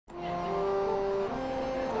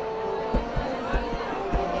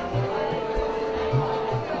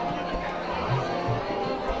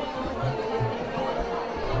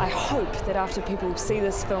that after people see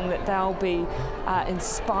this film that they'll be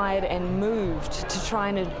inspired and moved to try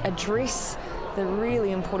and address the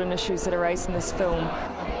really important issues that are raised in this film.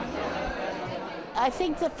 I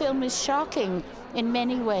think the film is shocking in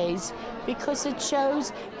many ways because it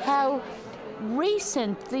shows how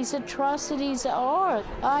recent these atrocities are.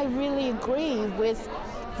 I really agree with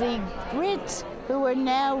the Brits who are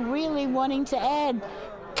now really wanting to add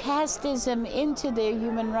casteism into their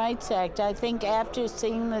Human Rights Act. I think after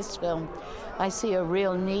seeing this film, I see a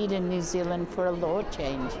real need in New Zealand for a law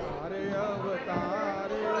change.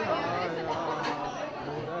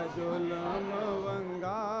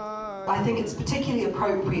 I think it's particularly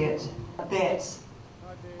appropriate that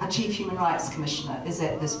a Chief Human Rights Commissioner is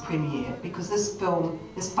at this premiere, because this film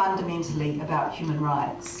is fundamentally about human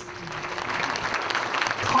rights.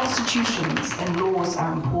 Constitutions and laws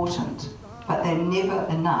are important, but they're never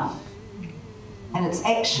enough. And it's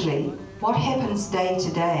actually what happens day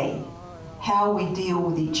to day, how we deal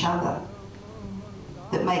with each other,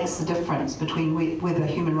 that makes the difference between whether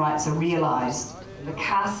human rights are realised. The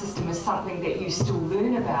caste system is something that you still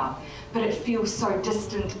learn about, but it feels so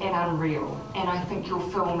distant and unreal. And I think your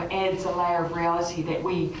film adds a layer of reality that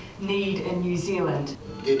we need in New Zealand.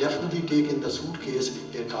 They definitely take in the suitcase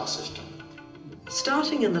their caste system.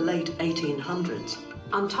 Starting in the late 1800s,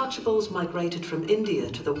 untouchables migrated from India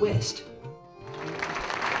to the West.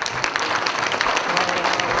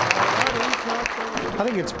 I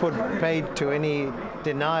think it's put paid to any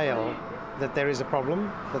denial that there is a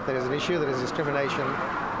problem, that there is an issue, that there is discrimination,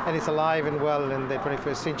 and it's alive and well in the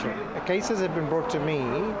 21st century. Cases have been brought to me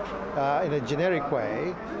in a generic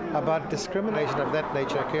way about discrimination of that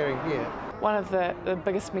nature occurring here. One of the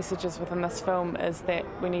biggest messages within this film is that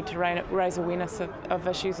we need to raise awareness of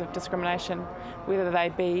issues of discrimination, whether they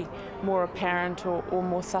be more apparent or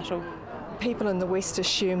more subtle. People in the West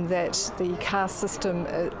assume that the caste system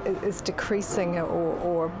is decreasing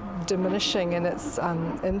or diminishing in its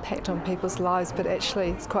impact on people's lives, but actually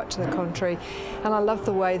it's quite to the contrary. And I love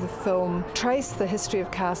the way the film traced the history of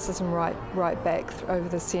casteism right back over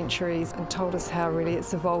the centuries and told us how really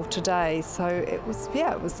it's evolved today. So it was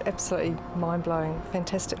absolutely mind-blowing,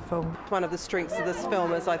 fantastic film. One of the strengths of this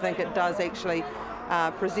film is I think it does actually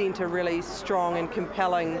present a really strong and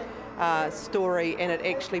compelling story, and it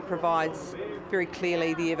actually provides very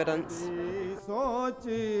clearly the evidence.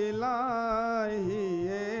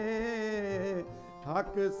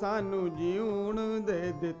 ਹੱਕ ਸਾਨੂੰ ਜਿਉਣ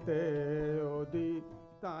ਦੇ ਦਿੱਤੇ ਉਹਦੀ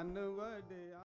ਧੰਨ ਵਡਿਆ